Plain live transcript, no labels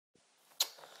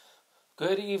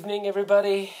Good evening,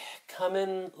 everybody.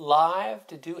 Coming live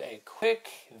to do a quick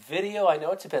video. I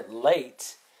know it's a bit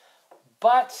late,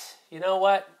 but you know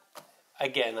what?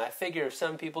 Again, I figure if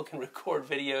some people can record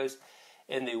videos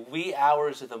in the wee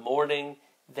hours of the morning,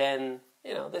 then,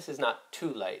 this is not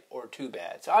too late or too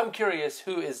bad. So I'm curious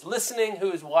who is listening,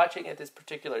 who is watching at this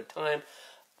particular time.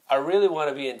 I really want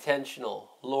to be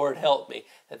intentional, Lord help me,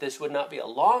 that this would not be a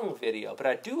long video, but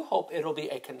I do hope it'll be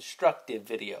a constructive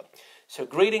video. So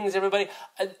greetings, everybody.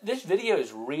 This video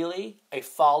is really a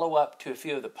follow-up to a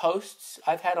few of the posts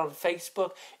I've had on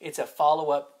Facebook. It's a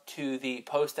follow-up to the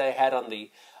post I had on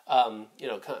the,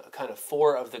 kind of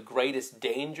 4 of the greatest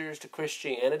dangers to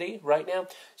Christianity right now.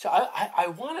 So I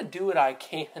want to do what I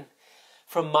can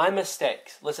from my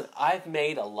mistakes. Listen, I've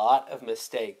made a lot of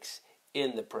mistakes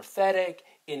in the prophetic,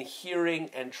 in hearing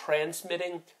and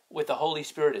transmitting what the Holy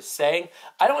Spirit is saying.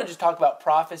 I don't want to just talk about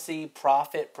prophecy,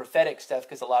 prophetic stuff,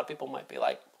 because a lot of people might be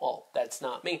like, well, that's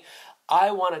not me.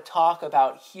 I want to talk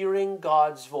about hearing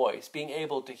God's voice, being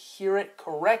able to hear it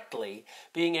correctly,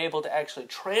 being able to actually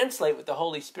translate what the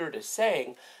Holy Spirit is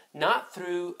saying, not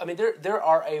through, there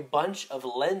are a bunch of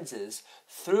lenses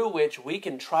through which we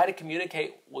can try to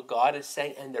communicate what God is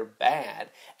saying, and they're bad.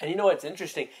 And you know what's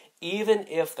interesting? Even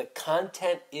if the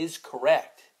content is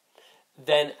correct,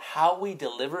 then how we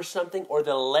deliver something, or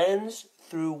the lens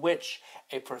through which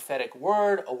a prophetic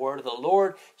word, a word of the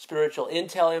Lord, spiritual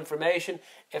intel information,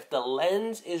 if the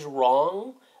lens is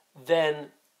wrong, then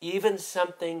even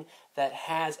something that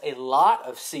has a lot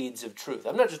of seeds of truth,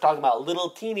 I'm not just talking about a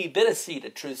little teeny bit of seed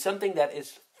of truth, something that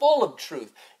is full of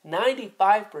truth,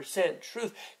 95%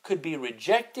 truth, could be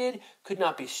rejected,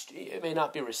 it may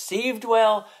not be received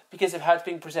well because of how it's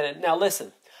being presented. Now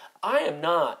listen, I am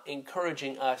not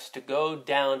encouraging us to go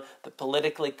down the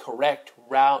politically correct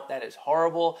route. That is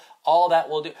horrible. All that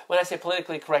will do, when I say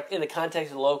politically correct in the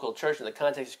context of the local church, in the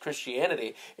context of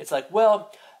Christianity, it's like,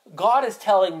 well, God is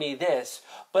telling me this,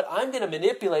 but I'm going to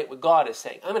manipulate what God is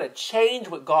saying. I'm going to change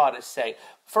what God is saying.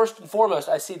 First and foremost,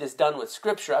 I see this done with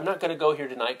Scripture. I'm not going to go here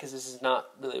tonight because this is not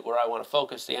really where I want to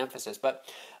focus the emphasis, but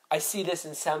I see this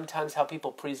in sometimes how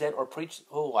people present or preach.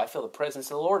 Oh, I feel the presence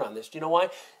of the Lord on this. Do you know why?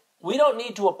 We don't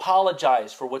need to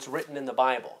apologize for what's written in the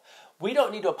Bible. We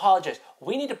don't need to apologize.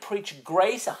 We need to preach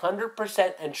grace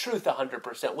 100% and truth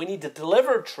 100%. We need to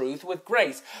deliver truth with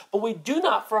grace. But we do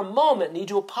not for a moment need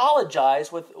to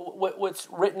apologize with what's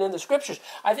written in the Scriptures.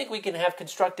 I think we can have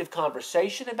constructive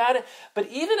conversation about it. But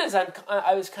even as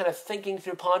I was kind of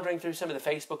pondering through some of the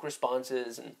Facebook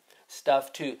responses and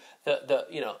stuff to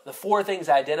the 4 things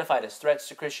I identified as threats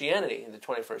to Christianity in the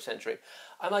 21st century,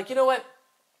 I'm like, you know what?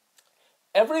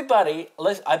 Everybody,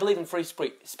 I believe in free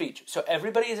speech, so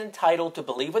everybody is entitled to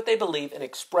believe what they believe and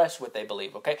express what they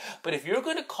believe, okay? But if you're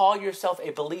going to call yourself a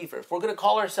believer, if we're going to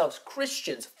call ourselves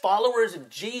Christians, followers of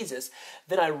Jesus,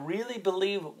 then I really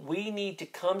believe we need to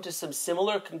come to some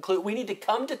similar conclusion. We need to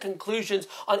come to conclusions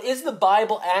on, is the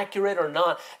Bible accurate or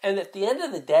not? And at the end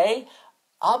of the day,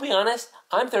 I'll be honest,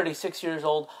 I'm 36 years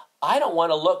old. I don't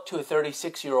want to look to a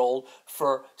 36-year-old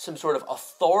for some sort of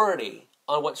authority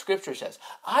on what Scripture says.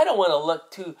 I don't want to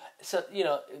look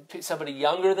to somebody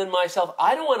younger than myself.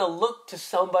 I don't want to look to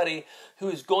somebody who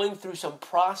is going through some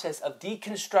process of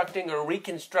deconstructing or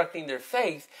reconstructing their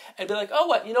faith and be like, oh,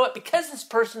 what? You know what? Because this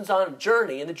person's on a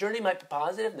journey, and the journey might be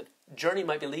positive, and the journey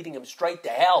might be leading them straight to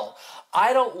hell.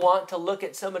 I don't want to look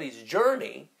at somebody's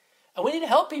journey. And we need to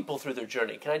help people through their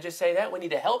journey. Can I just say that? We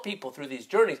need to help people through these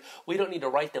journeys. We don't need to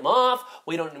write them off.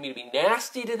 We don't need to be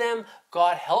nasty to them.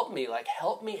 God, help me.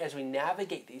 Help me as we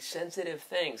navigate these sensitive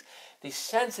things, these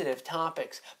sensitive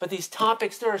topics. But these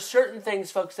topics, there are certain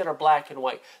things, folks, that are black and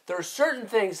white. There are certain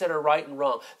things that are right and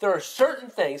wrong. There are certain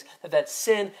things that's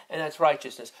sin and that's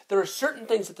righteousness. There are certain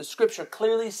things that the Scripture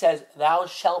clearly says, thou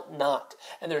shalt not.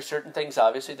 And there are certain things,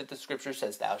 obviously, that the Scripture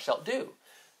says, thou shalt do.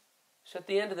 So at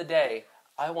the end of the day,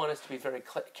 I want us to be very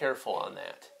careful on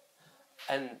that.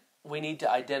 And we need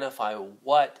to identify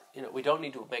we don't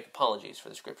need to make apologies for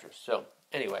the Scriptures. So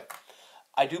anyway,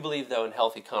 I do believe, though, in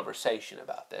healthy conversation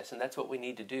about this, and that's what we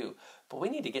need to do. But we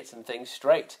need to get some things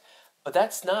straight. But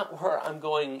that's not where I'm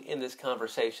going in this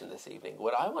conversation this evening.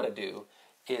 What I want to do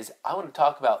is I want to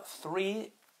talk about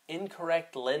 3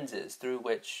 incorrect lenses through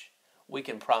which we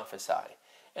can prophesy.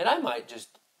 And I might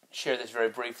just share this very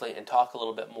briefly and talk a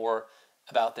little bit more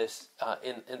about this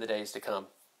in the days to come,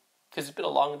 because it's been a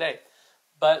long day.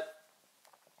 But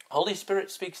Holy Spirit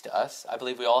speaks to us. I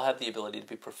believe we all have the ability to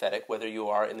be prophetic, whether you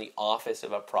are in the office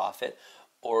of a prophet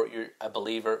or you're a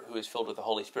believer who is filled with the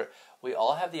Holy Spirit. We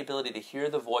all have the ability to hear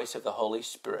the voice of the Holy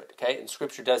Spirit, okay? And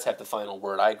Scripture does have the final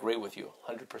word. I agree with you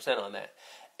 100% on that.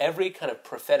 Every kind of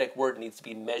prophetic word needs to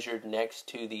be measured next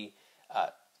to the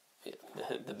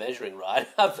the measuring rod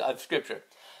of Scripture.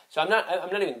 So I'm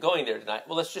not even going there tonight.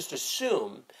 Well, let's just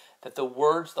assume that the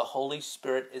words the Holy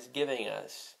Spirit is giving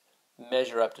us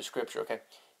measure up to Scripture. Okay,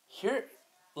 here,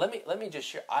 let me just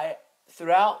share.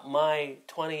 Throughout my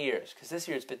 20 years, because this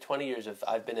year it's been 20 years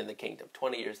I've been in the kingdom,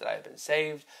 20 years that I've been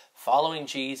saved, following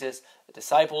Jesus, a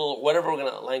disciple, whatever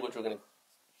language we're going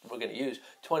to use.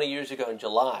 20 years ago in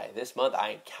July, this month,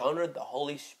 I encountered the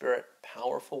Holy Spirit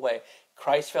powerful way.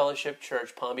 Christ Fellowship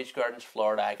Church, Palm Beach Gardens,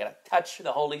 Florida. I got a touch of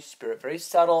the Holy Spirit, very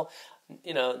subtle.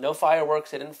 No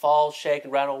fireworks. I didn't fall, shake,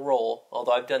 rattle, roll,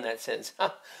 although I've done that since.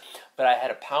 But I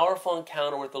had a powerful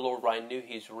encounter with the Lord where I knew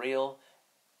He's real.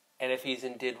 And if He is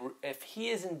indeed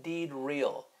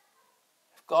real,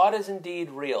 if God is indeed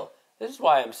real, this is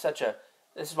why I'm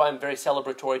very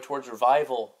celebratory towards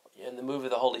revival and the move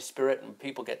of the Holy Spirit, and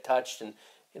people get touched, and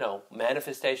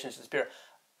manifestations of the Spirit.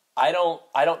 I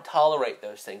don't tolerate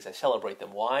those things. I celebrate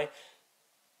them. Why?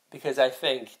 Because I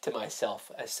think to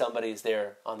myself, as somebody's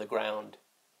there on the ground,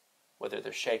 whether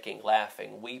they're shaking,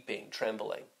 laughing, weeping,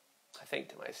 trembling, I think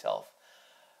to myself,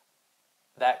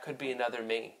 that could be another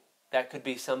me. That could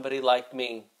be somebody like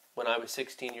me when I was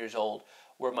 16 years old,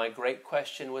 where my great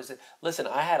question was, listen,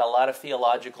 I had a lot of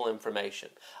theological information.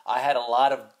 I had a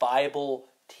lot of Bible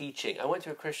teaching. I went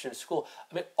to a Christian school.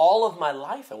 All of my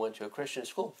life I went to a Christian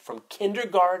school, from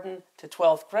kindergarten to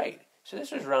 12th grade. So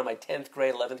this was around my 10th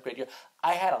grade, 11th grade year.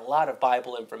 I had a lot of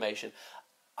Bible information.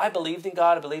 I believed in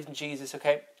God. I believed in Jesus,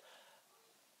 okay?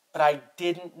 But I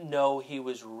didn't know He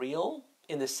was real,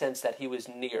 in the sense that He was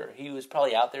near. He was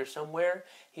probably out there somewhere.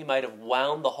 He might have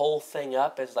wound the whole thing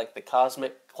up as like the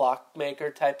cosmic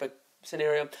clockmaker type of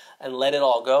scenario and let it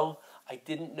all go. I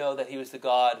didn't know that He was the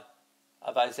God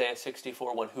of Isaiah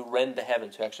 64:1, who rend the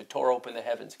heavens, who actually tore open the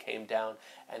heavens, came down,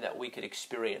 and that we could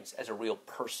experience as a real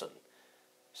person.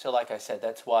 So like I said,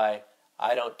 that's why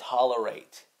I don't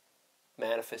tolerate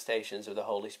manifestations of the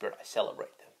Holy Spirit. I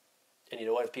celebrate them. And you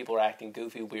know what? If people are acting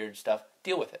goofy, weird stuff,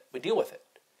 deal with it. We deal with it.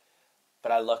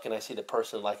 But I look and I see the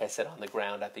person, like I said, on the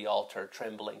ground at the altar,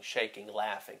 trembling, shaking,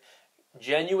 laughing,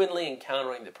 genuinely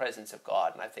encountering the presence of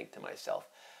God. And I think to myself,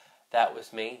 that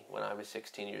was me when I was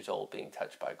 16 years old, being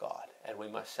touched by God. And we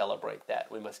must celebrate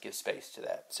that. We must give space to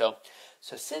that. So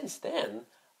since then,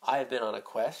 I have been on a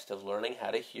quest of learning how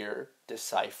to hear,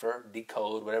 decipher,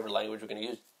 decode, whatever language we're going to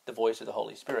use, the voice of the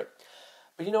Holy Spirit.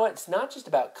 But you know what? It's not just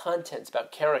about content. It's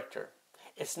about character.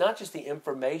 It's not just the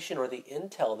information or the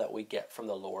intel that we get from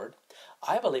the Lord.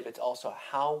 I believe it's also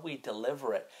how we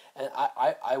deliver it. And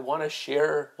I want to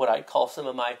share what I call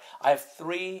I have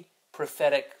 3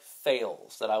 prophetic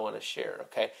fails that I want to share,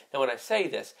 okay? Now, when I say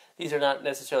this, these are not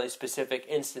necessarily specific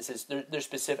instances. They're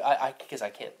specific, because I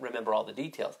can't remember all the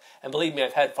details. And believe me,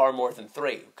 I've had far more than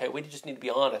 3, okay? We just need to be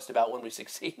honest about when we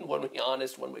succeed and when we're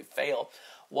honest, when we fail.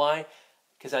 Why?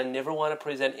 Because I never want to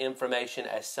present information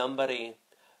as somebody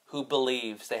who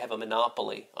believes they have a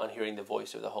monopoly on hearing the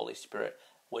voice of the Holy Spirit.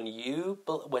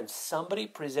 When somebody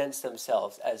presents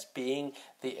themselves as being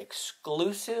the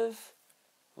exclusive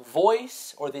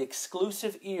voice or the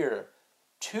exclusive ear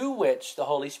to which the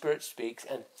Holy Spirit speaks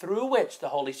and through which the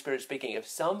Holy Spirit is speaking, if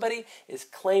somebody is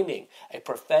claiming a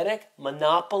prophetic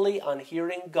monopoly on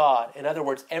hearing God, in other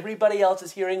words, everybody else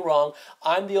is hearing wrong,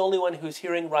 I'm the only one who's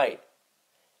hearing right,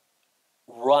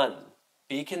 run,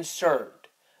 be concerned.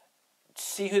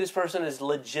 See who this person is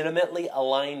legitimately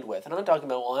aligned with. And I'm not talking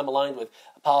about, well, I'm aligned with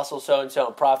apostle so-and-so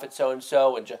and prophet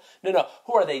so-and-so. No.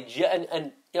 Who are they?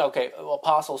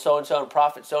 Apostle so-and-so and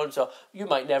prophet so-and-so. You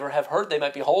might never have heard. They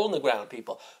might be hole in the ground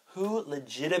people. Who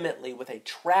legitimately, with a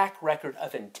track record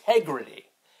of integrity,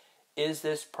 is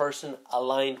this person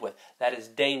aligned with? That is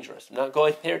dangerous. I'm not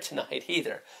going there tonight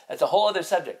either. That's a whole other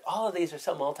subject. All of these are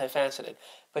so multifaceted.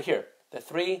 But here, the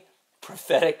 3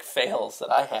 prophetic fails that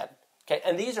I had. Okay,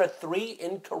 and these are 3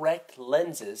 incorrect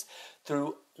lenses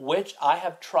through which I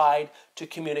have tried to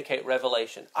communicate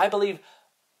revelation. I believe,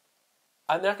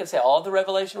 I'm not going to say all of the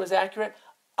revelation was accurate.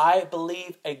 I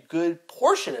believe a good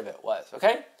portion of it was,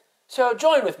 okay? So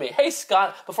join with me. Hey,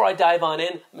 Scott, before I dive on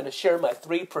in, I'm going to share my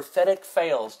 3 prophetic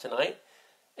fails tonight.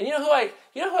 And you know who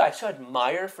I so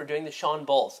admire for doing this? Sean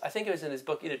Bowles. I think it was in his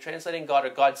book, either Translating God or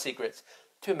God's Secrets.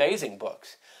 2 amazing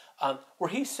books. Where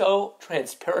he so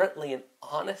transparently and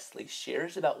honestly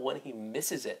shares about when he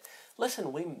misses it.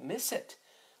 Listen, we miss it.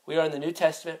 We are in the New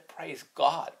Testament. Praise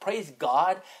God. Praise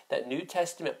God that New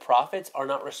Testament prophets are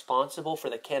not responsible for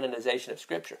the canonization of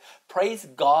Scripture. Praise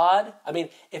God. I mean,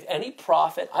 if any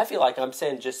prophet, I feel like I'm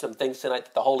saying just some things tonight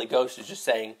that the Holy Ghost is just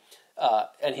saying,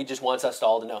 and He just wants us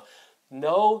all to know.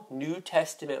 No New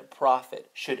Testament prophet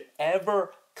should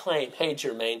ever claim, hey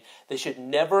Jermaine, they should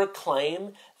never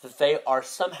claim that they are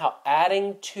somehow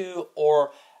adding to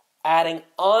or adding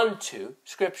on to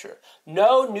Scripture.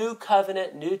 No New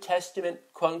Covenant, New Testament,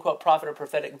 quote-unquote, prophet or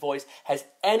prophetic voice has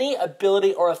any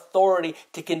ability or authority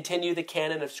to continue the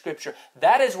canon of Scripture.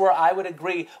 That is where I would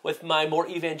agree with my more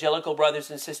evangelical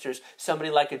brothers and sisters, somebody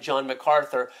like a John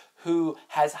MacArthur, who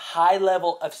has high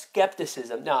level of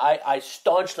skepticism. Now, I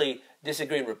staunchly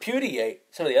disagree and repudiate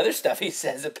some of the other stuff he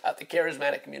says about the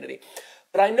charismatic community.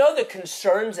 But I know the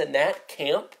concerns in that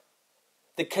camp.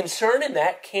 The concern in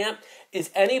that camp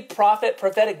is any prophet,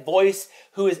 prophetic voice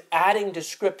who is adding to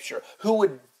Scripture, who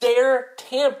would dare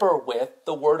tamper with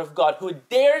the Word of God, who would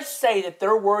dare say that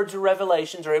their words or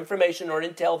revelations or information or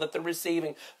intel that they're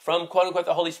receiving from, quote-unquote,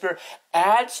 the Holy Spirit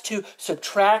adds to,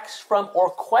 subtracts from, or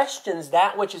questions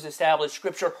that which is established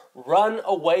Scripture. Run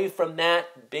away from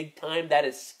that big time. That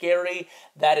is scary.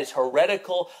 That is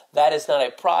heretical. That is not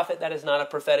a prophet. That is not a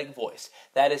prophetic voice.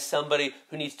 That is somebody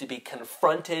who needs to be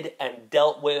confronted and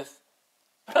dealt with.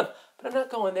 But I'm not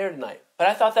going there tonight. But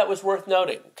I thought that was worth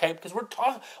noting, okay? Because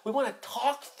we want to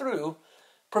talk through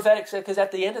prophetic, because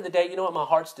at the end of the day, you know what my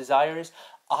heart's desire is?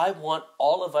 I want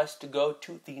all of us to go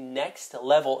to the next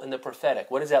level in the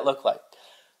prophetic. What does that look like?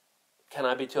 Can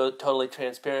I be totally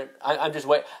transparent? I'm just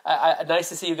waiting. Nice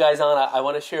to see you guys on. I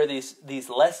want to share these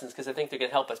lessons because I think they're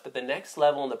going to help us. But the next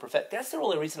level in the prophetic, that's the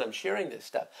only reason I'm sharing this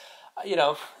stuff. You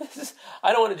know,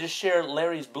 I don't want to just share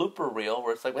Larry's blooper reel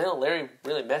where it's like, well, Larry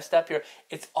really messed up here.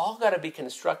 It's all got to be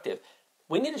constructive.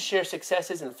 We need to share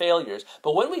successes and failures.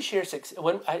 But when we share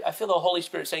I feel the Holy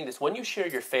Spirit saying this, when you share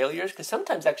your failures, because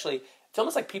sometimes actually it's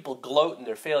almost like people gloat in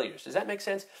their failures. Does that make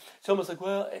sense? It's almost like,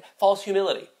 well, false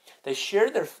humility. They share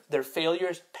their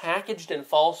failures packaged in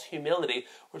false humility,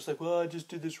 where it's like, well, I just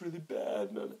did this really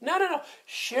bad. No.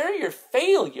 Share your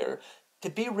failure to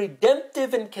be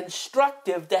redemptive and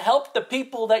constructive to help the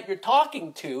people that you're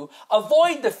talking to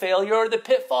avoid the failure or the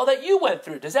pitfall that you went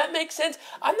through. Does that make sense?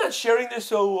 I'm not sharing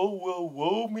this,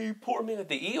 woe me, poor me, the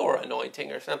Eeyore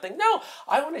anointing or something. No,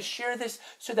 I want to share this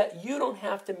so that you don't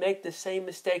have to make the same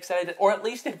mistakes that I did, or at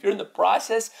least if you're in the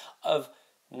process of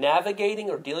navigating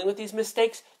or dealing with these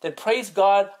mistakes, then praise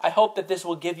God. I hope that this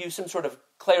will give you some sort of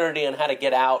clarity on how to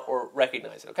get out or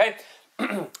recognize it, okay?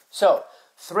 So,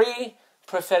 3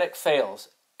 prophetic fails,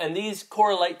 and these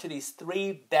correlate to these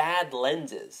 3 bad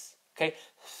lenses, okay?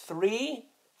 3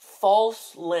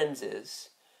 false lenses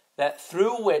that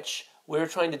through which we're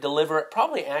trying to deliver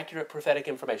probably accurate prophetic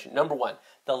information. Number 1,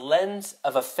 the lens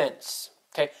of offense,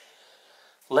 okay?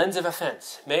 Lens of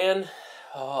offense. Man,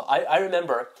 I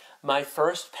remember my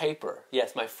first paper,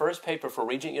 my first paper for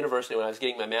Regent University when I was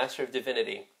getting my Master of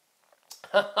Divinity.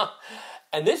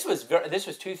 And this was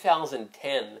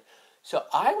 2010. So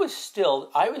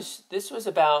this was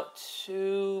about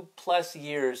 2+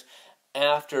 years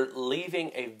after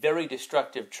leaving a very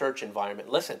destructive church environment.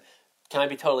 Listen, can I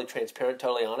be totally transparent,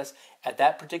 totally honest? At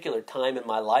that particular time in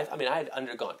my life, I had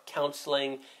undergone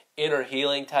counseling, inner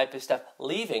healing type of stuff,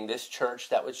 leaving this church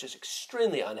that was just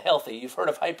extremely unhealthy. You've heard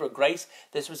of hyper grace.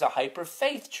 This was a hyper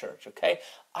faith church, okay?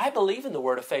 I believe in the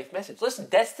word of faith message. Listen,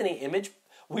 Destiny Image,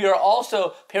 we are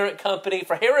also parent company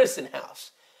for Harrison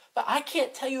House. But I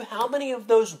can't tell you how many of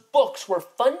those books were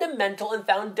fundamental and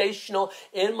foundational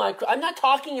in my... I'm not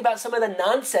talking about some of the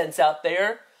nonsense out there.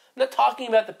 I'm not talking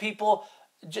about the people...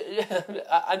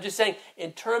 I'm just saying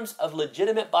in terms of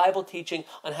legitimate Bible teaching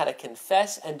on how to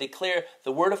confess and declare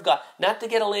the Word of God. Not to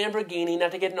get a Lamborghini,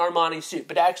 not to get an Armani suit,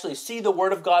 but to actually see the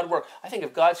Word of God work. I think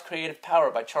of God's Creative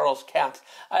Power by Charles Capps.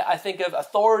 I think of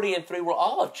Authority in 3 Worlds.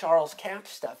 All of Charles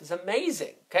Capps' stuff is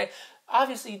amazing, okay?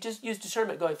 Obviously, you just use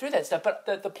discernment going through that stuff. But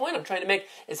the point I'm trying to make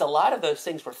is a lot of those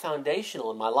things were foundational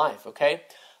in my life, okay?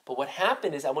 But what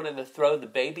happened is I wanted to throw the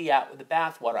baby out with the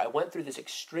bathwater. I went through this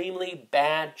extremely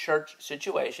bad church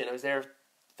situation. I was there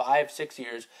 5-6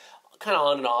 years, kind of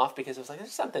on and off, because I was like,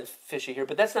 there's something fishy here.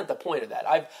 But that's not the point of that.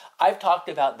 I've talked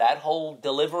about that whole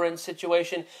deliverance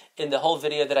situation in the whole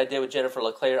video that I did with Jennifer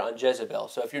LeClaire on Jezebel.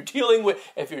 So if you're dealing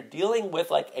with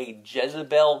like a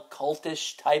Jezebel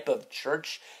cultish type of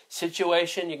church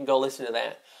situation, you can go listen to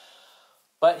that.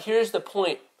 But here's the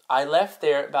point. I left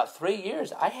there about 3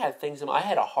 years. I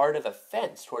had a heart of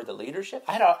offense toward the leadership.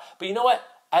 But you know what?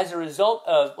 As a result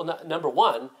of, number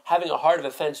 1, having a heart of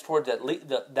offense toward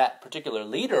that particular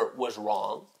leader was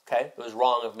wrong. Okay, it was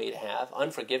wrong of me to have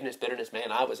unforgiveness, bitterness. Man,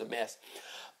 I was a mess.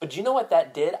 But do you know what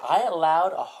that did? I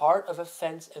allowed a heart of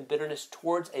offense and bitterness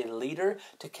towards a leader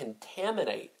to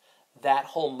contaminate that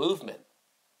whole movement.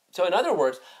 So, in other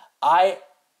words,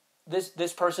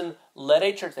 This person led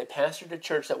a church, they pastored a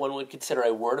church that one would consider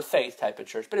a word of faith type of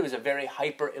church, but it was a very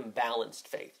hyper-imbalanced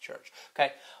faith church,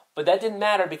 okay? But that didn't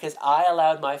matter because I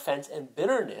allowed my offense and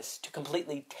bitterness to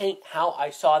completely taint how I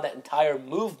saw that entire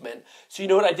movement. So you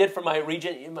know what I did for my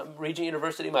Regent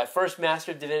University, my first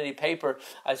Master of Divinity paper?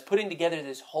 I was putting together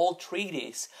this whole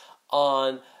treatise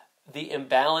on the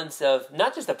imbalance of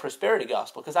not just the prosperity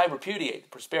gospel, because I repudiate the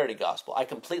prosperity gospel. I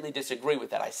completely disagree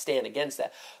with that. I stand against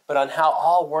that. But on how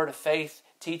all word of faith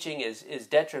teaching is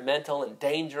detrimental and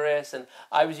dangerous. And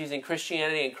I was using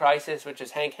Christianity in Crisis, which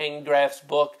is Hank Hanegraaff's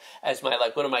book, as my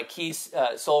one of my key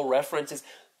sole references.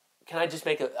 Can I just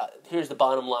make here's the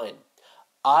bottom line.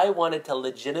 I wanted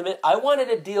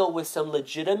to deal with some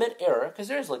legitimate error, because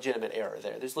there's legitimate error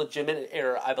there. There's legitimate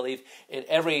error, I believe, in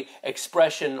every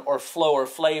expression or flow or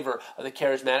flavor of the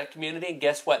charismatic community. And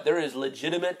guess what? There is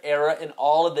legitimate error in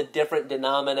all of the different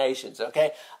denominations,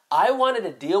 okay? I wanted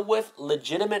to deal with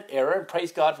legitimate error, and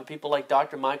praise God for people like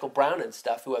Dr. Michael Brown and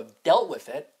stuff who have dealt with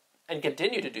it and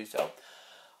continue to do so.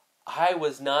 I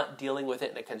was not dealing with it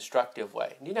in a constructive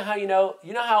way. You know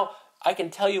how I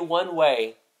can tell you one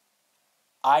way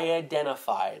I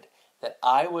identified that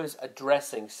I was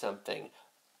addressing something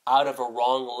out of a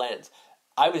wrong lens.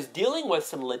 I was dealing with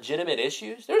some legitimate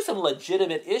issues. There's some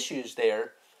legitimate issues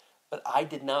there, but I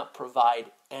did not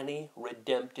provide any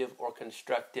redemptive or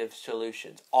constructive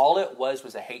solutions. All it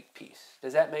was a hate piece.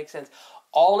 Does that make sense?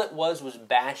 All it was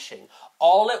bashing.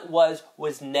 All it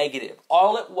was negative.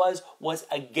 All it was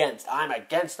against. I'm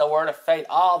against the word of faith.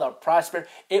 All the prosperity.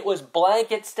 It was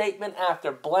blanket statement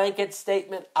after blanket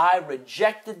statement. I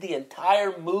rejected the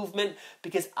entire movement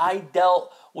because I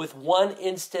dealt with one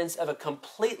instance of a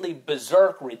completely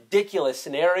berserk, ridiculous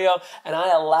scenario, and I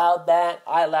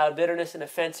allowed bitterness and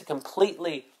offense to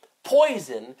completely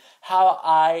poison how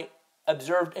I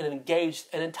observed and engaged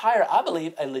an entire, I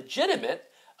believe, a legitimate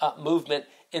movement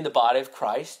in the body of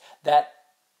Christ that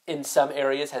in some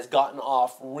areas has gotten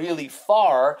off really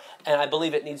far, and I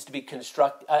believe it needs to be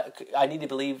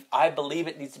I believe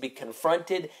it needs to be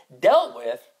confronted, dealt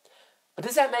with. But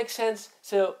does that make sense?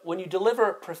 So when you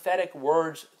deliver prophetic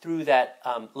words through that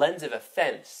lens of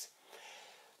offense,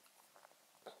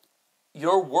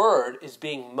 your word is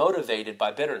being motivated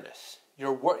by bitterness.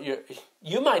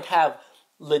 You might have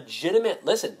legitimate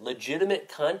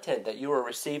content that you are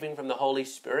receiving from the Holy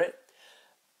Spirit,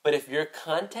 but if your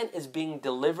content is being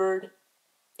delivered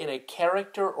in a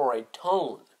character or a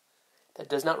tone that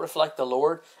does not reflect the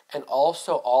Lord, and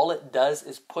also all it does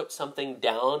is put something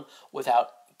down without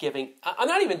giving, I'm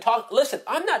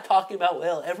not talking about,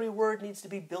 well, every word needs to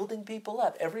be building people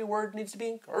up. Every word needs to be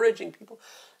encouraging people.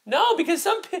 No, because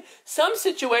some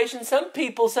situations, some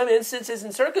people, some instances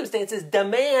and circumstances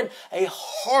demand a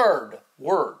hard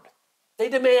word. They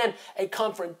demand a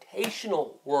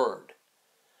confrontational word.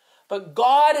 But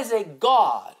God is a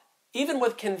God, even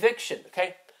with conviction,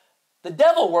 okay? The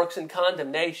devil works in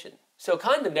condemnation. So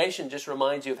condemnation just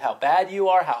reminds you of how bad you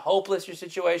are, how hopeless your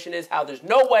situation is, how there's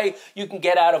no way you can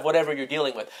get out of whatever you're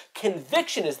dealing with.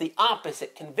 Conviction is the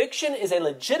opposite. Conviction is a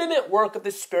legitimate work of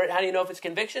the Spirit. How do you know if it's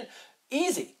conviction?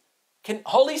 Easy.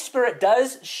 Holy Spirit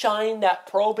does shine that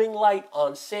probing light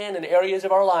on sin and areas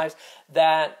of our lives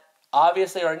that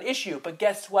obviously are an issue. But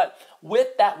guess what?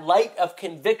 With that light of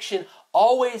conviction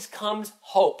always comes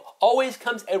hope. Always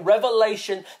comes a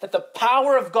revelation that the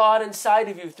power of God inside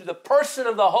of you through the person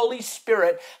of the Holy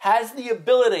Spirit has the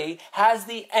ability, has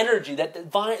the energy,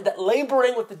 that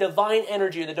laboring with the divine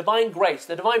energy, the divine grace,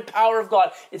 the divine power of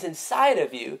God is inside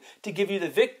of you to give you the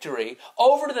victory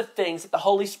over the things that the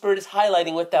Holy Spirit is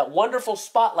highlighting with that wonderful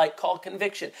spotlight called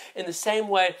conviction. In the same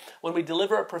way, when we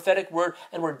deliver a prophetic word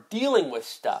and we're dealing with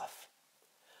stuff,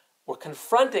 we're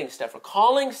confronting stuff, we're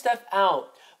calling stuff out,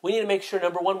 we need to make sure,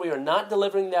 number one, we are not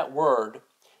delivering that word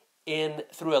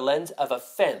through a lens of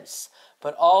offense,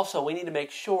 but also we need to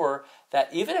make sure that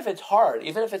even if it's hard,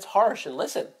 even if it's harsh, and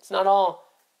listen, it's not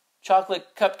all chocolate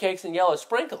cupcakes and yellow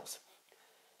sprinkles.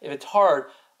 If it's hard,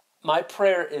 my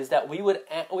prayer is that we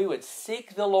would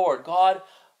seek the Lord. God,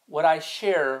 what I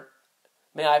share,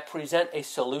 may I present a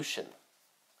solution.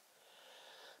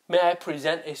 May I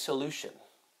present a solution.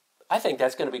 I think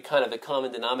that's going to be kind of the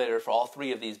common denominator for all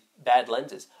three of these bad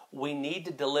lenses. We need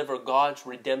to deliver God's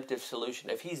redemptive solution.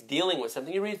 If he's dealing with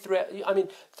something, you read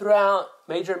throughout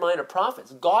major and minor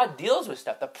prophets, God deals with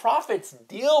stuff. The prophets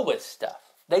deal with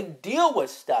stuff. They deal with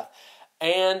stuff.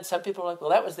 And some people are like, well,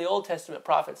 that was the Old Testament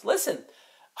prophets. Listen,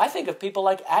 I think of people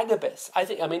like Agabus.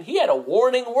 He had a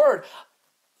warning word.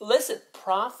 Listen,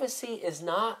 prophecy is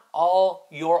not all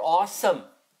you're awesome.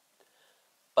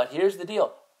 But here's the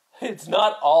deal. It's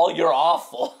not all you're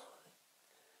awful.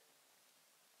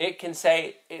 It can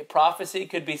say, prophecy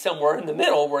could be somewhere in the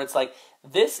middle where it's like,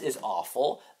 this is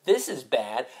awful, this is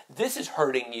bad, this is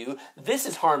hurting you, this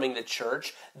is harming the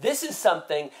church, this is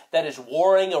something that is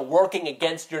warring or working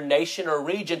against your nation or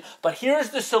region, but here's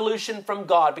the solution from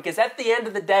God, because at the end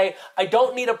of the day, I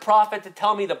don't need a prophet to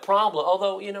tell me the problem,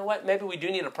 although, you know what, maybe we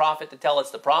do need a prophet to tell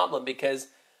us the problem, because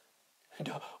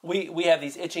we have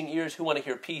these itching ears who want to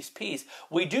hear peace, peace.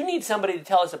 We do need somebody to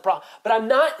tell us the problem. But I'm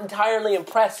not entirely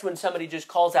impressed when somebody just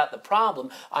calls out the problem.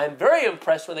 I'm very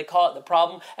impressed when they call it the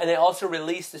problem and they also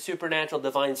release the supernatural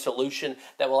divine solution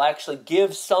that will actually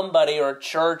give somebody or a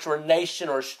church or a nation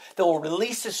or that will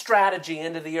release a strategy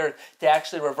into the earth to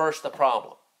actually reverse the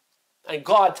problem. And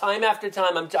God, time after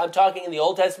time, I'm talking in the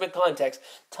Old Testament context,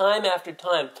 time after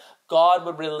time, God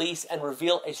would release and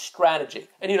reveal a strategy.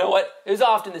 And you know what? It was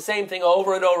often the same thing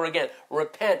over and over again.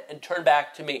 Repent and turn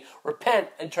back to me. Repent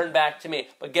and turn back to me.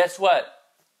 But guess what?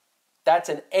 That's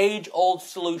an age-old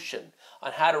solution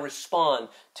on how to respond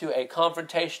to a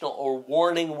confrontational or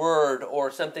warning word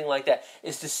or something like that,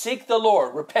 is to seek the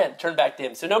Lord, repent, turn back to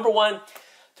Him. So number one,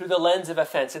 through the lens of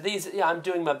offense. And I'm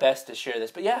doing my best to share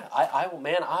this. But yeah,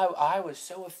 I was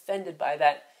so offended by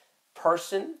that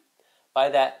person, by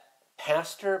that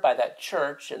pastor, by that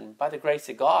church, and by the grace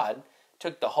of God. It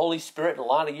took the Holy Spirit and a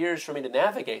lot of years for me to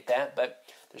navigate that, but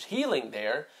there's healing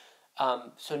there.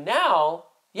 So now,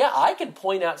 yeah, I can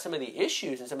point out some of the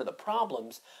issues and some of the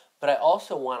problems, but I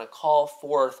also want to call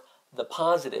forth the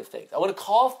positive things. I want to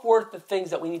call forth the things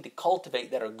that we need to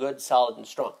cultivate that are good, solid, and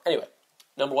strong. Anyway,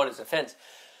 number one is offense.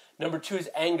 Number two is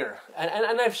anger.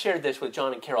 And I've shared this with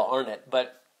John and Carol Arnett,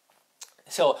 but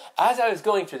so as I was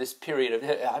going through this period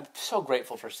I'm so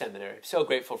grateful for seminary, so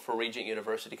grateful for Regent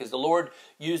University, because the Lord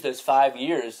used those 5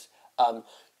 years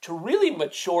to really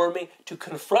mature me, to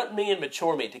confront me and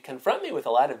mature me, to confront me with a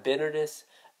lot of bitterness,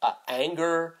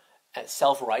 anger, and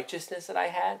self-righteousness that I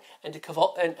had, and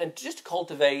just to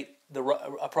cultivate the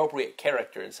appropriate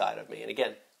character inside of me. And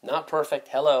again, not perfect,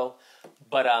 hello,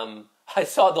 but I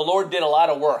saw the Lord did a lot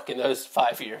of work in those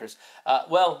 5 years.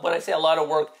 Well, when I say a lot of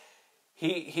work,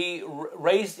 He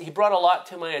brought a lot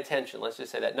to my attention. Let's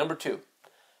just say that. Number two,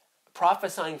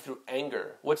 prophesying through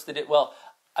anger. Well,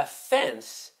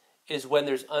 offense is when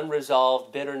there's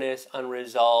unresolved bitterness,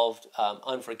 unresolved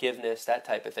unforgiveness, that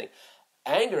type of thing.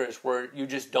 Anger is where you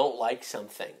just don't like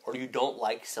something or you don't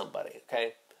like somebody.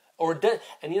 Okay,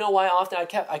 and you know why? Often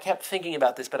I kept thinking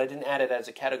about this, but I didn't add it as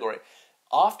a category.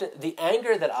 Often the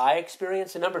anger that I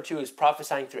experience, and number two is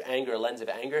prophesying through anger, a lens of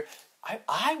anger.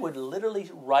 I would literally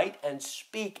write and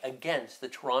speak against the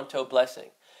Toronto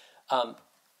blessing. I'm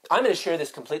going to share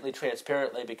this completely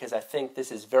transparently because I think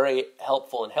this is very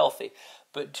helpful and healthy.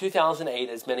 But 2008,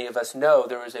 as many of us know,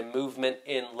 there was a movement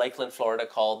in Lakeland, Florida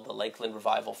called the Lakeland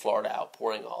Revival Florida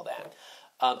Outpouring, all that.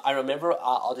 I remember,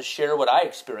 I'll just share what I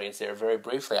experienced there very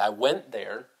briefly. I went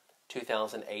there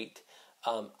 2008.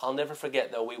 I'll never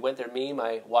forget, though, we went there, me,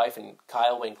 my wife, and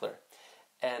Kyle Winkler.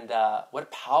 And what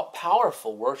a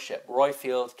powerful worship. Roy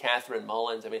Fields, Catherine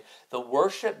Mullins. I mean, the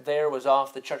worship there was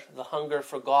off the charts. The hunger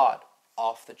for God,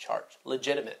 off the charts.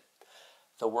 Legitimate.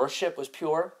 The worship was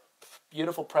pure,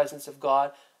 beautiful presence of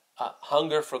God.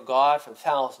 Hunger for God from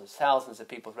thousands of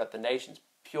people throughout the nations.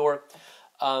 Pure.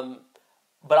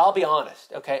 But I'll be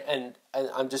honest, okay? And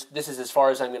this is as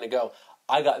far as I'm going to go.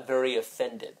 I got very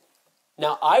offended.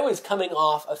 Now, I was coming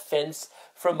off offense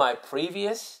from my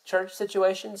previous church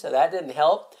situation, so that didn't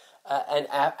help. And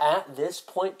at this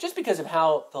point, just because of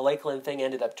how the Lakeland thing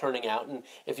ended up turning out, and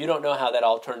if you don't know how that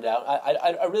all turned out,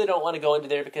 I really don't want to go into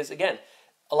there because, again,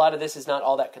 a lot of this is not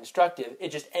all that constructive.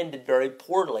 It just ended very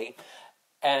poorly.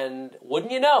 And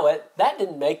wouldn't you know it, that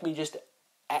didn't make me just...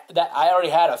 that I already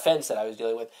had offense that I was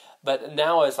dealing with, but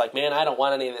now I was like, man, I don't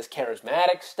want any of this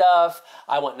charismatic stuff.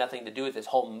 I want nothing to do with this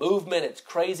whole movement. It's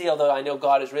crazy, although I know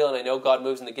God is real and I know God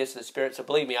moves in the gifts of the Spirit, so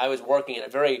believe me, I was working in a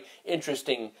very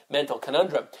interesting mental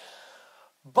conundrum.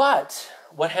 But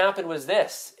what happened was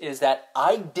this, is that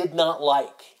I did not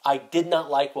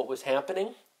like what was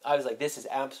happening. I was like, this is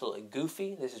absolutely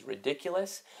goofy. This is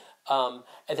ridiculous. And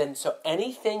then so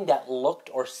anything that looked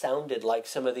or sounded like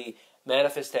some of the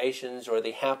manifestations or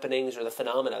the happenings or the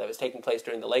phenomena that was taking place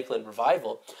during the Lakeland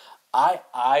revival,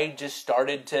 I just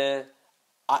started to,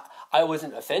 I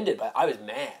wasn't offended, but I was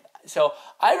mad. So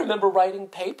I remember writing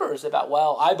papers about,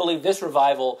 well, I believe this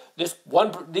revival,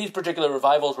 these particular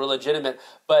revivals were legitimate,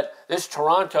 but this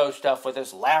Toronto stuff with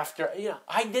this laughter,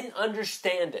 I didn't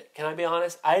understand it. Can I be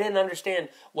honest? I didn't understand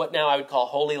what now I would call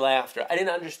holy laughter. I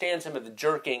didn't understand some of the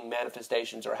jerking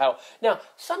manifestations or how. Now,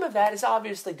 some of that is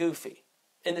obviously goofy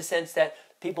in the sense that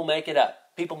people make it up.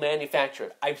 People manufacture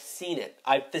it. I've seen it.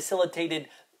 I've facilitated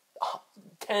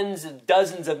tens of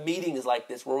dozens of meetings like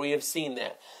this where we have seen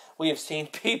that. We have seen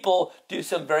people do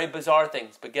some very bizarre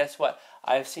things. But guess what?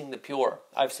 I have seen the pure.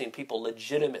 I've seen people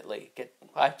legitimately get,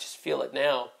 I just feel it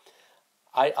now.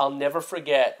 I'll never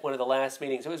forget one of the last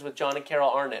meetings. It was with John and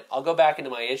Carol Arnett. I'll go back into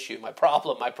my issue, my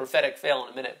problem, my prophetic fail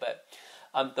in a minute. But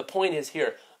the point is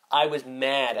here, I was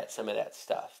mad at some of that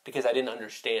stuff because I didn't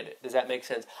understand it. Does that make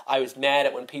sense? I was mad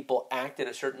at when people acted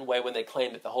a certain way when they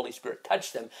claimed that the Holy Spirit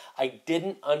touched them. I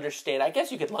didn't understand. I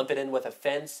guess you could lump it in with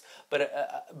offense,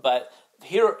 but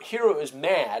here it was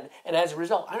mad. And as a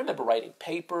result, I remember writing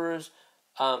papers.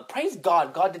 Praise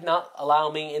God, God did not allow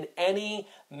me in any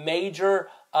major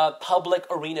public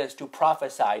arenas to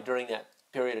prophesy during that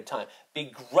period of time.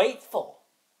 Be grateful,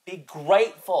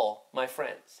 my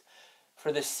friends,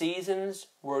 for the seasons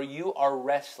where you are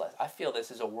restless. I feel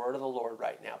this is a word of the Lord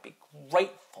right now. Be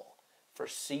grateful for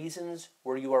seasons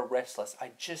where you are restless. I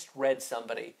just read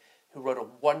somebody who wrote a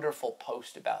wonderful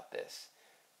post about this,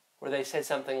 where they said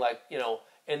something like,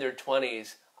 in their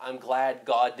 20s, I'm glad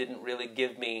God didn't really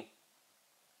give me,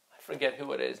 forget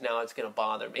who it is now, it's going to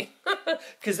bother me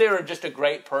because they were just a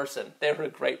great person. They were a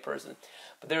great person.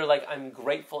 But they were like, I'm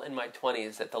grateful in my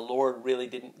 20s that the Lord really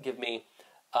didn't give me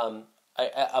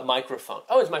a microphone.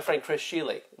 Oh, it's my friend Chris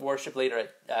Sheely, worship leader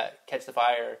at Catch the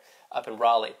Fire up in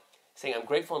Raleigh, saying, I'm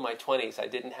grateful in my 20s I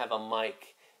didn't have a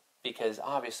mic because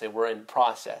obviously we're in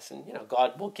process. And,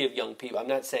 God will give young people. I'm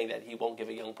not saying that he won't give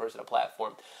a young person a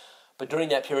platform. But during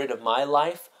that period of my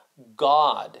life,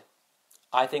 God,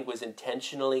 I think, was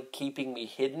intentionally keeping me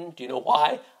hidden. Do you know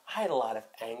why? I had a lot of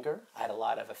anger. I had a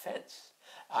lot of offense.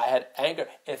 I had anger.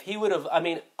 If he would have,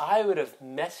 I would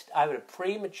have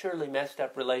prematurely messed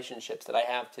up relationships that I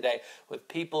have today with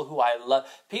people who I love,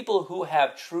 people who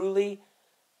have truly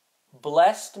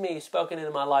blessed me, spoken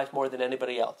into my life more than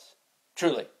anybody else.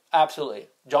 Truly, absolutely.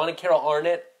 John and Carol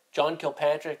Arnett, John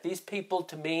Kilpatrick, these people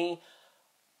to me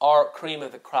are cream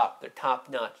of the crop. They're top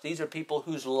notch. These are people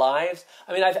whose lives,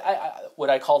 would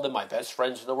I call them my best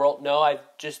friends in the world? No, I've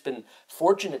just been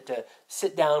fortunate to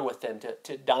sit down with them,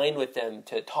 to dine with them,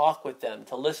 to talk with them,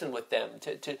 to listen with them,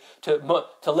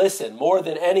 to listen more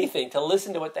than anything, to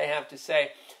listen to what they have to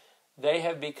say. They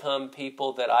have become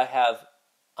people that I have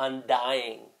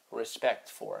undying respect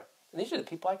for. And these are the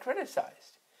people I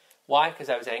criticized. Why? Because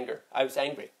I was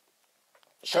angry.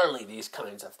 Surely this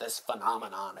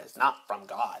phenomenon is not from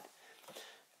God.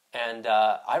 And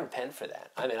I repent for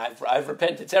that. I've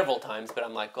repented several times, but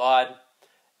I'm like, God,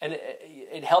 and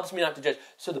it helps me not to judge.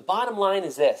 So the bottom line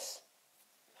is this.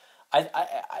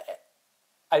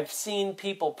 I've seen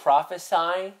people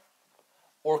prophesy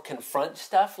or confront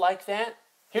stuff like that.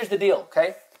 Here's the deal,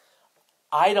 okay?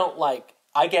 I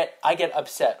get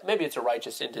upset. Maybe it's a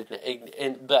righteous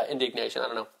indignation, I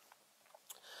don't know.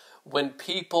 When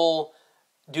people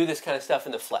do this kind of stuff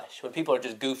in the flesh, when people are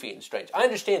just goofy and strange. I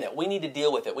understand that. We need to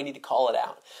deal with it. We need to call it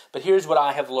out. But here's what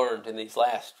I have learned in these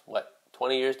last,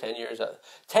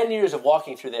 10 years of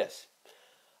walking through this.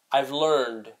 I've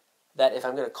learned that if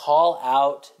I'm going to call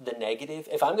out the negative,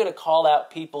 if I'm going to call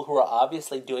out people who are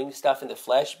obviously doing stuff in the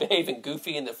flesh, behaving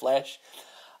goofy in the flesh,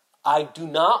 I do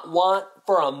not want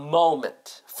for a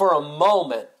moment,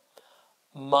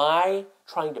 my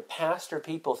trying to pastor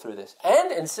people through this,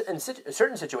 and in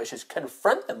certain situations,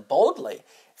 confront them boldly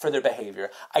for their behavior.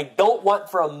 I don't want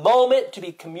for a moment to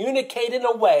be communicated in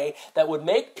a way that would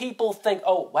make people think,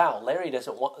 oh, wow, Larry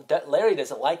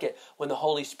doesn't like it when the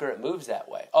Holy Spirit moves that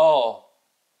way. Oh,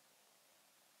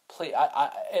 please,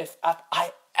 if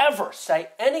I ever say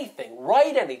anything,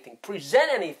 write anything,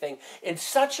 present anything in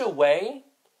such a way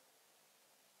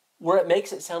where it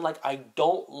makes it sound like I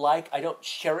don't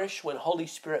cherish when Holy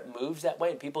Spirit moves that way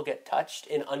and people get touched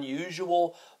in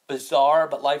unusual, bizarre,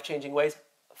 but life-changing ways,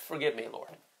 forgive me,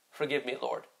 Lord. Forgive me,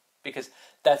 Lord. Because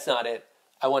that's not it.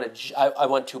 I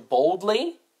want to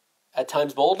boldly, at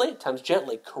times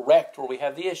gently, correct where we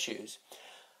have the issues,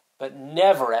 but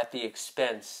never at the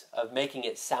expense of making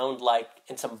it sound like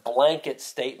in some blanket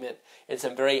statement, in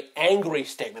some very angry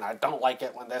statement, I don't like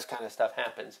it when this kind of stuff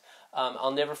happens.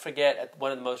 I'll never forget at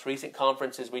one of the most recent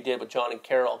conferences we did with John and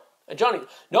Carol.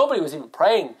 Nobody was even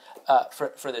praying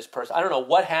for this person. I don't know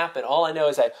what happened. All I know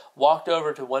is I walked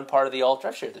over to one part of the altar.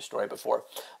 I've shared this story before.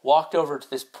 Walked over to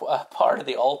this part of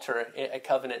the altar at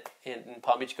Covenant in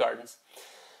Palm Beach Gardens.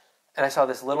 And I saw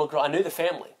this little girl. I knew the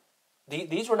family.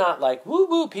 These were not like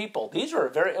woo-woo people. These are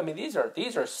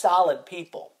these are solid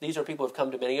people. These are people who have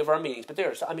come to many of our meetings. But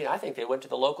I think they went to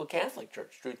the local Catholic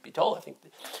church, truth be told. I think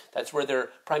that's where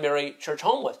their primary church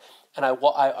home was. And I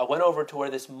went over to where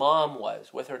this mom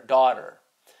was with her daughter.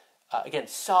 Again,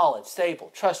 solid,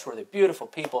 stable, trustworthy, beautiful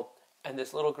people. And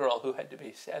this little girl who had to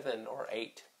be 7 or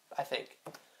 8, I think,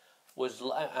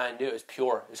 I knew it was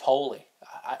pure, it was holy.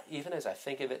 Even as I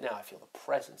think of it now, I feel the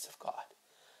presence of God.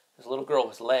 This little girl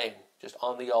was laying just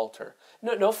on the altar.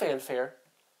 No fanfare.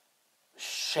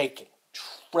 Shaking,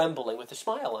 trembling with a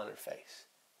smile on her face.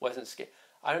 Wasn't scared.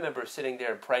 I remember sitting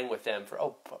there and praying with them for,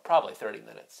 probably 30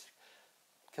 minutes.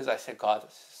 Because I said, God,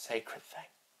 this is a sacred thing.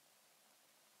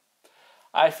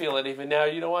 I feel it even now.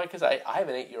 You know why? Because I have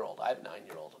an 8-year-old. I have a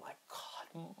 9-year-old. I'm like,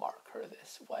 God, mark her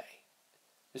this way.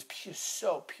 It was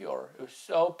so pure. It was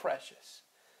so precious.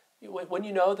 When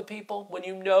you know the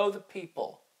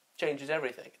people, changes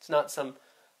everything. It's not some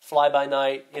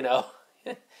fly-by-night,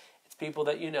 It's people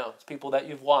that you know. It's people that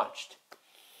you've watched.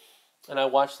 And I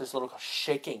watched this little girl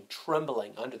shaking,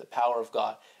 trembling under the power of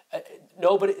God.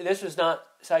 This was not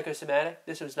psychosomatic.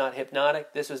 This was not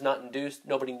hypnotic. This was not induced.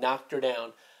 Nobody knocked her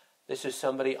down. This was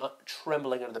somebody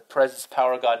trembling under the presence and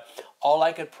power of God. All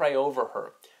I could pray over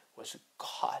her was,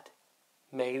 God,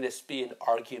 may this be an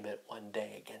argument one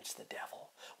day against the devil.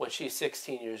 When she's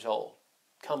 16 years old,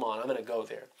 come on, I'm going to go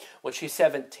there. When she's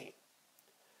 17,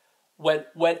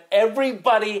 when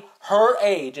everybody her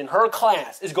age in her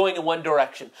class is going in one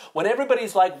direction, when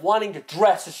everybody's like wanting to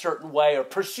dress a certain way or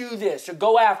pursue this or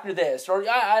go after this, or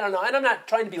I don't know, and I'm not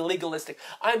trying to be legalistic.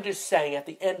 I'm just saying at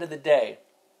the end of the day,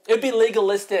 it'd be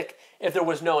legalistic if there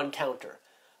was no encounter.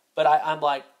 But I'm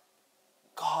like,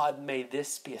 God, may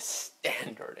this be a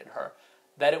standard in her,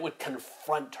 that it would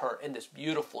confront her in this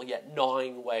beautiful yet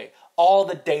gnawing way all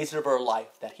the days of her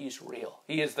life, that he's real.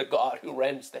 He is the God who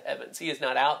rends the heavens. He is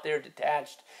not out there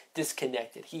detached,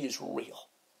 disconnected. He is real.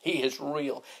 He is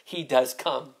real. He does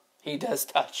come. He does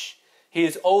touch. He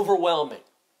is overwhelming.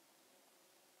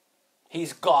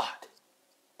 He's God.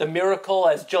 The miracle,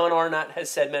 as John Arnott has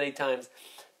said many times,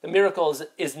 the miracle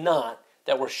is not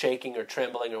that we're shaking or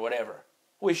trembling or whatever.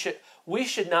 We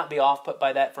should not be off-put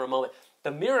by that for a moment.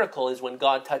 The miracle is when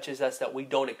God touches us that we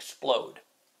don't explode.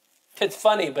 It's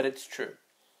funny, but it's true.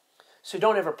 So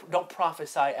don't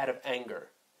prophesy out of anger.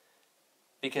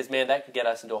 Because, man, that could get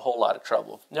us into a whole lot of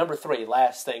trouble. Number 3,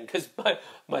 last thing, because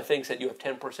my thing said you have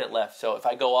 10% left. So if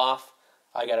I go off,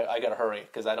 I gotta hurry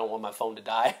because I don't want my phone to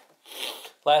die.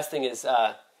 Last thing is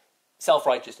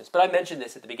self-righteousness. But I mentioned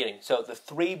this at the beginning. So the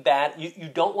 3 bad, you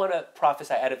don't want to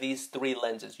prophesy out of these 3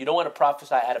 lenses. You don't want to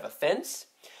prophesy out of offense.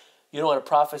 You don't want to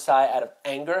prophesy out of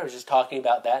anger. I was just talking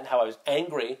about that and how I was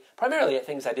angry, primarily at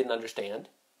things I didn't understand.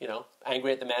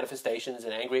 Angry at the manifestations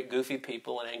and angry at goofy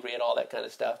people and angry at all that kind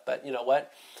of stuff. But you know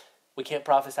what? We can't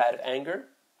prophesy out of anger.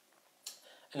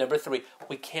 And number 3,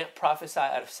 we can't prophesy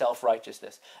out of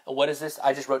self-righteousness. And what is this?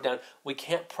 I just wrote down, we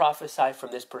can't prophesy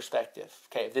from this perspective.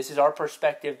 Okay, if this is our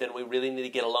perspective, then we really need to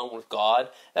get alone with God.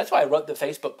 That's why I wrote the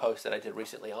Facebook post that I did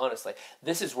recently, honestly.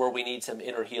 This is where we need some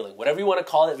inner healing. Whatever you want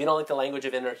to call it, if you don't like the language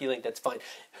of inner healing, that's fine.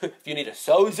 If you need a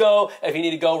sozo, if you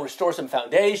need to go restore some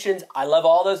foundations, I love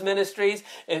all those ministries.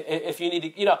 If you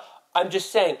need to, I'm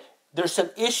just saying, there's some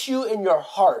issue in your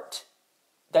heart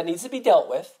that needs to be dealt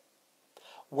with,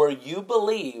 where you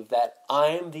believe that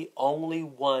I'm the only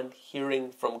one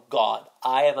hearing from God.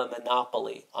 I have a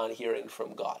monopoly on hearing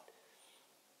from God.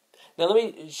 Now let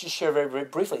me just share very, very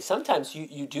briefly. Sometimes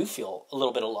you do feel a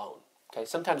little bit alone. Okay,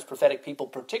 sometimes prophetic people,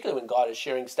 particularly when God is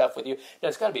sharing stuff with you, now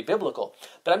it's got to be biblical,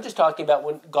 but I'm just talking about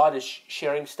when God is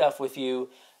sharing stuff with you,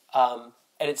 and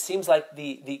it seems like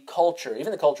the culture,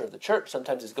 even the culture of the church,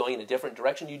 sometimes is going in a different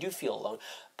direction. You do feel alone,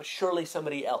 but surely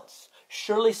somebody else,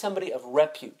 surely somebody of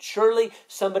repute, surely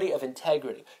somebody of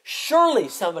integrity, surely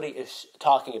somebody is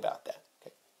talking about that.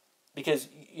 Okay? Because,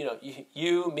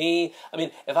 me,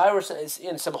 if I were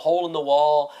in some hole in the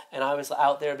wall and I was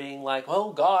out there being like,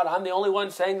 oh God, I'm the only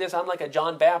one saying this, I'm like a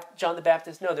John the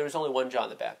Baptist. No, there is only one John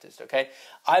the Baptist, okay?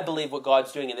 I believe what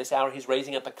God's doing in this hour, he's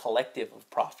raising up a collective of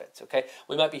prophets, okay?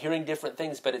 We might be hearing different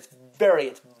things, but it's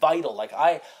vital. Like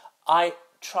I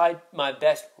tried my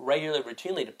best regularly,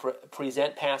 routinely to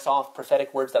present, pass off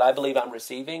prophetic words that I believe I'm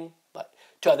receiving, but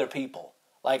to other people,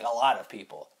 like a lot of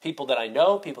people. People that I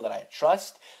know, people that I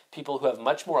trust, people who have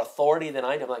much more authority than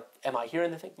I do. I'm like, am I hearing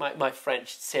the thing? My friend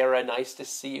Sarah, nice to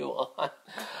see you on.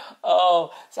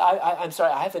 Oh, so I'm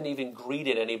sorry, I haven't even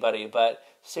greeted anybody, but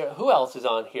Sarah, who else is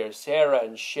on here? Sarah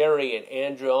and Sherry and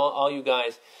Andrew, all you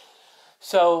guys.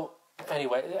 So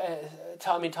anyway,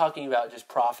 talking about just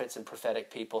prophets and prophetic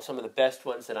people, some of the best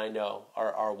ones that I know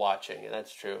are watching, and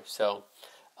that's true. So,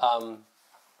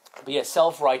 but yeah,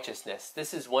 self-righteousness.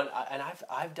 This is one, and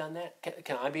I've done that.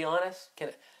 Can I be honest?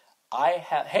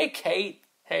 Hey Kate,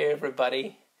 hey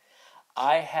everybody.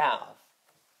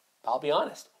 I'll be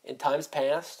honest, in times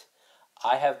past,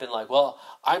 I have been like, well,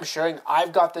 I'm sharing,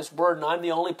 I've got this word and I'm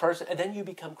the only person, and then you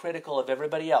become critical of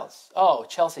everybody else. Oh,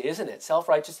 Chelsea, isn't it?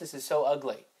 Self-righteousness is so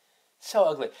ugly. So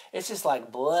ugly. It's just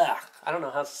like, blah. I don't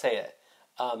know how to say it.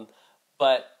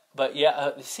 But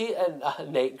yeah, see, and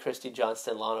Nate and Christy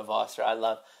Johnston, Lana Voster, I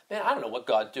love. Man, I don't know what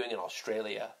God's doing in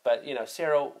Australia, but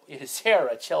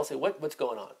Sarah, Chelsea, what's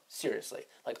going on? Seriously,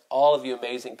 like all of you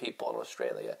amazing people in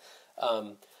Australia.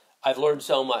 I've learned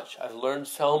so much. I've learned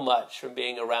so much from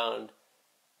being around.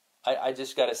 I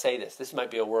just got to say this. This might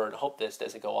be a word. I hope this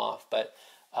doesn't go off, but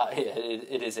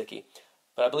it is icky.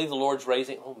 But I believe the Lord's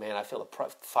raising. Oh man, I feel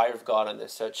the fire of God on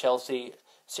this. So Chelsea.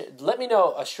 Let me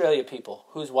know, Australia people,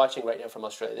 who's watching right now from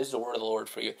Australia. This is a word of the Lord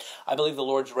for you. I believe the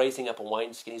Lord's raising up a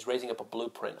wineskin. He's raising up a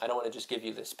blueprint. I don't want to just give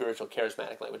you the spiritual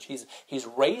charismatic language. He's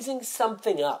raising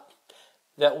something up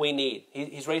that we need.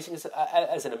 He's raising us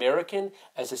as an American,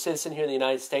 as a citizen here in the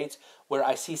United States, where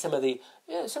I see some of the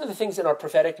things in our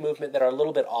prophetic movement that are a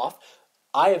little bit off.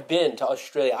 I have been to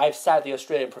Australia. I've sat at the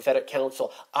Australian Prophetic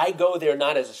Council. I go there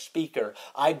not as a speaker.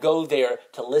 I go there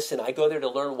to listen. I go there to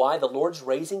learn why the Lord's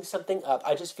raising something up.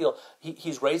 I just feel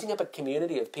he's raising up a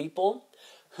community of people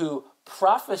who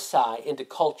prophesy into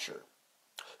culture,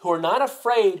 who are not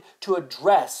afraid to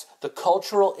address the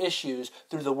cultural issues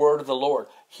through the word of the Lord.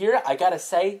 Here, I got to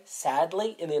say,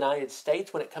 sadly, in the United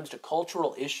States, when it comes to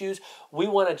cultural issues, we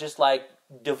want to just like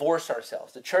divorce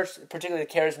ourselves. The church, particularly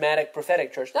the charismatic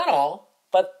prophetic church, not all,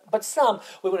 but some,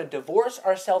 we want to divorce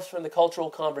ourselves from the cultural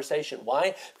conversation.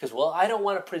 Why? Because, well, I don't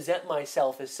want to present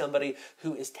myself as somebody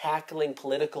who is tackling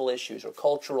political issues or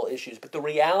cultural issues. But the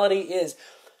reality is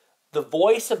the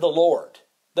voice of the Lord.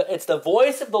 It's the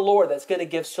voice of the Lord that's going to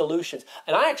give solutions.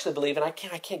 And I actually believe, and I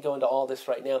can't go into all this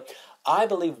right now, I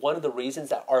believe one of the reasons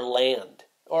that our land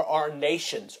or our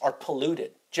nations are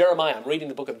polluted. Jeremiah, I'm reading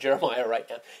the book of Jeremiah right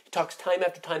now. He talks time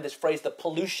after time this phrase, the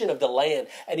pollution of the land.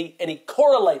 And he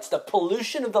correlates the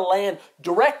pollution of the land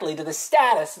directly to the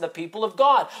status of the people of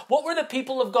God. What were the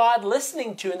people of God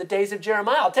listening to in the days of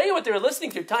Jeremiah? I'll tell you what they were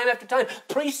listening to time after time.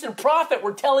 Priests and prophet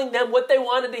were telling them what they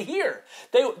wanted to hear.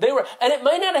 They were, and it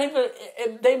may not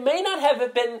have, they may not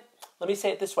have been. Let me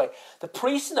say it this way. The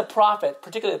priests and the prophet,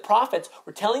 particularly the prophets,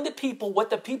 were telling the people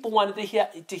what the people wanted to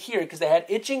hear because they had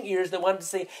itching ears. They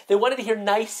wanted to hear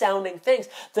nice-sounding things.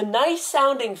 The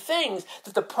nice-sounding things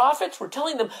that the prophets were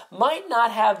telling them might not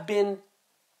have been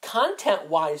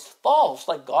content-wise false,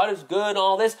 like God is good and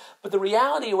all this, but the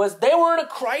reality was they were in a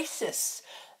crisis.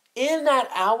 In that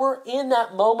hour, in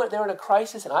that moment, they're in a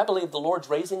crisis, and I believe the Lord's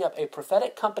raising up a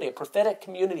prophetic company, a prophetic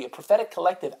community, a prophetic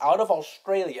collective out of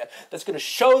Australia that's going to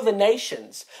show the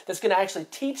nations, that's going to actually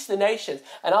teach the nations.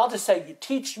 And I'll just say,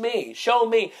 teach me, show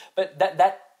me, but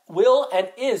that will and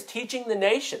is teaching the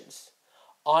nations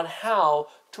on how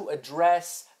to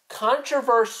address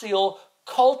controversial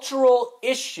cultural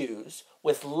issues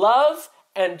with love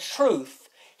and truth,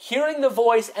 hearing the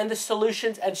voice and the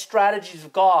solutions and strategies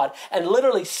of God and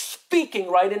literally speaking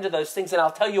right into those things. And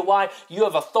I'll tell you why you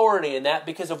have authority in that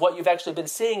because of what you've actually been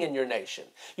seeing in your nation.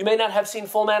 You may not have seen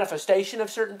full manifestation of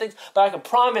certain things, but I can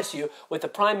promise you with the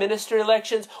prime minister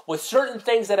elections, with certain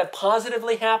things that have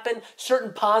positively happened,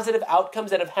 certain positive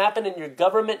outcomes that have happened in your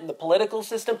government and the political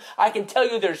system, I can tell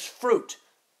you there's fruit.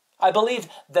 I believe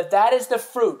that is the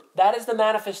fruit, that is the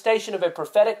manifestation of a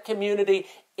prophetic community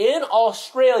in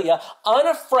Australia,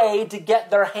 unafraid to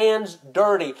get their hands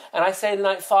dirty. And I say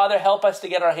tonight, Father, help us to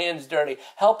get our hands dirty.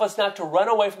 Help us not to run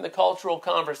away from the cultural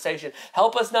conversation.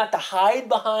 Help us not to hide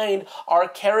behind our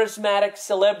charismatic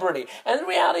celebrity. And the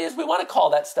reality is we want to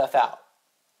call that stuff out.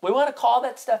 We want to call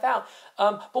that stuff out.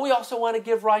 But we also want to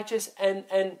give righteous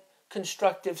and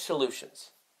constructive solutions.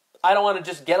 I don't want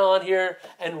to just get on here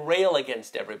and rail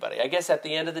against everybody. I guess at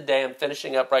the end of the day, I'm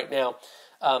finishing up right now.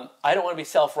 I don't want to be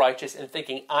self-righteous and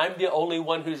thinking I'm the only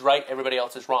one who's right, everybody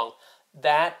else is wrong.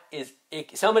 That is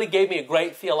icky. Somebody gave me a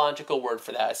great theological word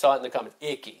for that. I saw it in the comments.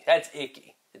 Icky. That's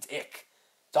icky. It's ick.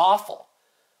 It's awful.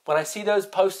 When I see those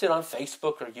posted on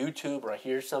Facebook or YouTube or I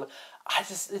hear some,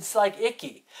 it's like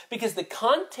icky. Because the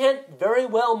content very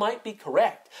well might be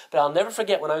correct. But I'll never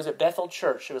forget when I was at Bethel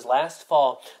Church, it was last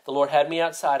fall, the Lord had me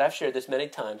outside. I've shared this many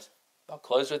times. I'll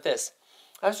close with this.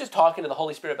 I was just talking to the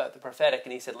Holy Spirit about the prophetic,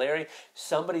 and he said, Larry,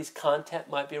 somebody's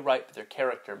content might be right, but their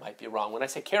character might be wrong. When I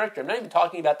say character, I'm not even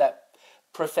talking about that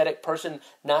prophetic person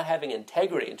not having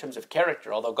integrity in terms of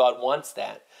character, although God wants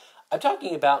that. I'm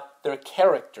talking about their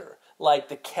character, like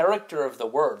the character of the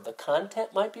word. The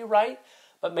content might be right,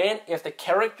 but man, if the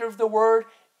character of the word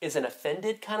is an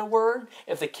offended kind of word,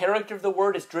 if the character of the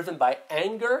word is driven by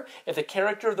anger, if the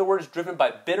character of the word is driven by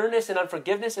bitterness and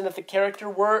unforgiveness, and if the character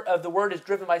of the word is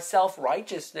driven by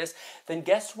self-righteousness, then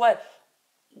guess what?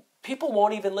 People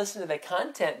won't even listen to the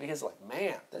content because like,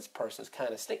 man, this person's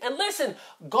kind of stink. And listen,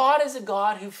 God is a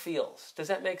God who feels. Does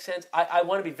that make sense? I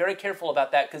want to be very careful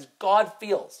about that because God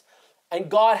feels. And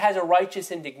God has a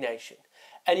righteous indignation.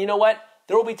 And you know what?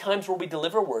 There will be times where we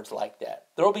deliver words like that.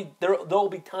 There will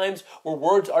be times where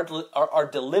words are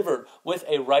delivered with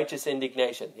a righteous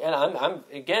indignation. And I'm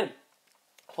again,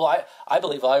 well, I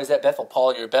believe while I was at Bethel,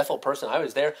 Paul, you're a Bethel person, I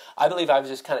was there. I believe I was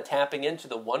just kind of tapping into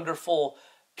the wonderful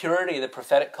purity of the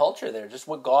prophetic culture there, just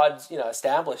what God's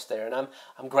established there. And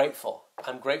I'm grateful.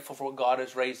 I'm grateful for what God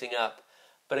is raising up.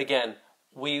 But again,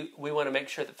 we want to make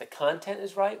sure that the content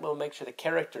is right. We want to make sure the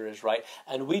character is right.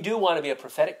 And we do want to be a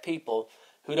prophetic people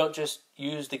who don't just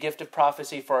use the gift of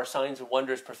prophecy for our Signs and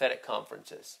Wonders prophetic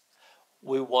conferences.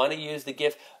 We want to use the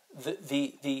gift,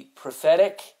 the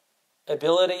prophetic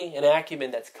ability and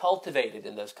acumen that's cultivated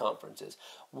in those conferences.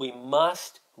 We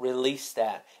must release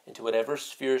that into whatever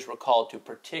spheres we're called to,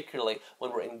 particularly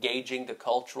when we're engaging the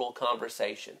cultural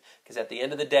conversation. Because at the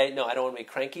end of the day, no, I don't want to be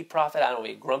a cranky prophet, I don't want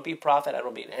to be a grumpy prophet, I don't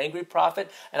want to be an angry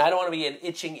prophet, and I don't want to be an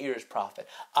itching ears prophet.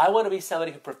 I want to be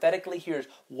somebody who prophetically hears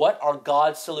what are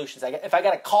God's solutions. If I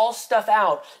got to call stuff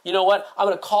out, you know what? I'm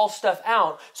going to call stuff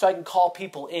out so I can call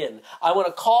people in. I want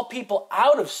to call people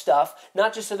out of stuff,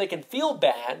 not just so they can feel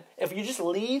bad. If you just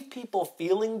leave people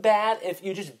feeling bad, if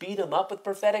you just beat them up with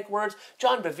prophetic words,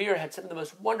 John Bevere had some of the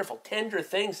most wonderful, tender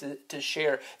things to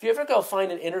share. If you ever go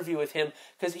find an interview with him,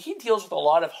 because he deals with a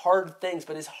lot of hard things,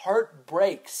 but his heart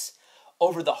breaks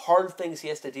over the hard things he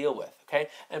has to deal with, okay?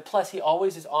 And plus, he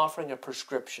always is offering a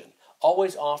prescription,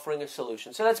 always offering a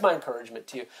solution. So that's my encouragement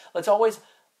to you. Let's always,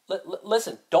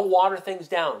 listen, don't water things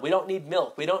down. We don't need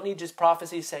milk. We don't need just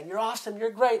prophecies saying, you're awesome,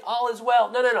 you're great, all is well.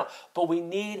 No. But we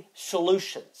need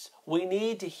solutions. We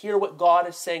need to hear what God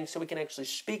is saying so we can actually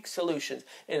speak solutions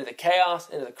into the chaos,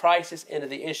 into the crisis, into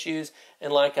the issues.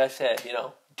 And like I said,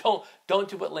 don't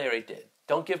do what Larry did.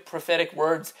 Don't give prophetic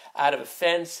words out of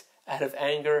offense, out of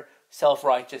anger,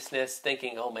 self-righteousness,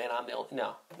 thinking, oh man, I'm the only...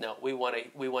 No. We want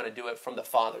to do it from the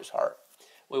Father's heart.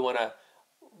 We want to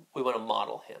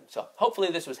model him. So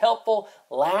hopefully this was helpful.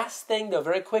 Last thing, though,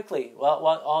 very quickly,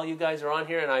 while all you guys are on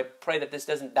here, and I pray that this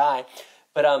doesn't die,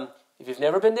 but if you've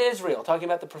never been to Israel, talking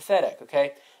about the prophetic,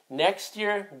 okay, next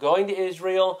year, going to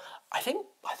Israel, I think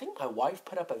my wife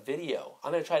put up a video.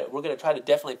 We're going to try to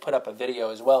definitely put up a video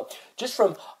as well, just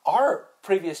from our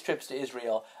previous trips to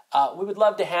Israel. We would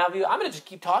love to have you. I'm going to just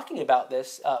keep talking about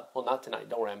this. Well, not tonight.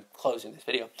 Don't worry, I'm closing this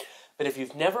video. But if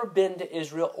you've never been to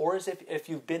Israel, or if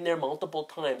you've been there multiple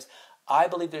times, I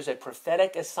believe there's a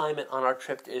prophetic assignment on our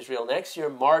trip to Israel next year,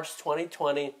 March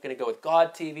 2020. We're going to go with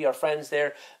God TV, our friends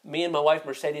there. Me and my wife,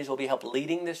 Mercedes, will be help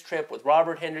leading this trip with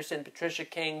Robert Henderson, Patricia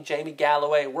King, Jamie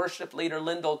Galloway, worship leader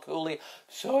Lyndall Cooley.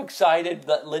 So excited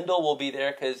that Lyndall will be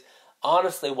there because,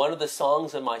 honestly, one of the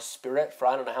songs in my spirit for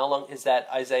I don't know how long is that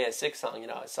Isaiah 6 song.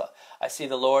 I see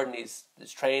the Lord and his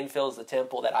train fills the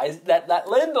temple that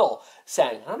Lyndall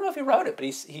sang. I don't know if he wrote it, but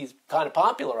he's kind of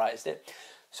popularized it.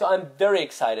 So I'm very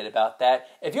excited about that.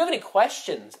 If you have any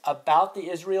questions about the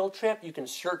Israel trip, you can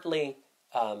certainly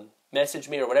message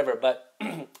me or whatever, but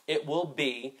it will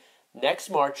be next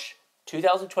March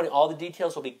 2020. All the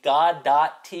details will be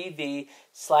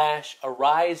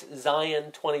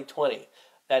god.tv/AriseZion2020.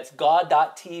 That's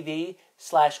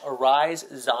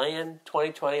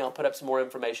god.tv/AriseZion2020. I'll put up some more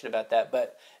information about that.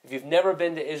 But if you've never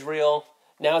been to Israel,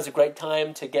 now is a great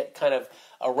time to get kind of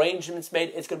arrangements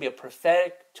made. It's going to be a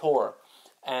prophetic tour.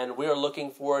 And we are looking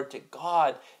forward to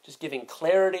God just giving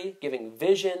clarity, giving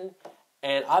vision,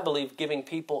 and I believe giving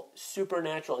people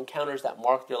supernatural encounters that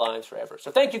mark their lives forever. So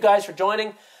thank you guys for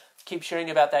joining. Keep sharing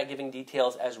about that, giving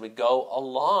details as we go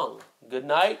along. Good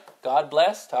night. God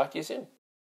bless. Talk to you soon.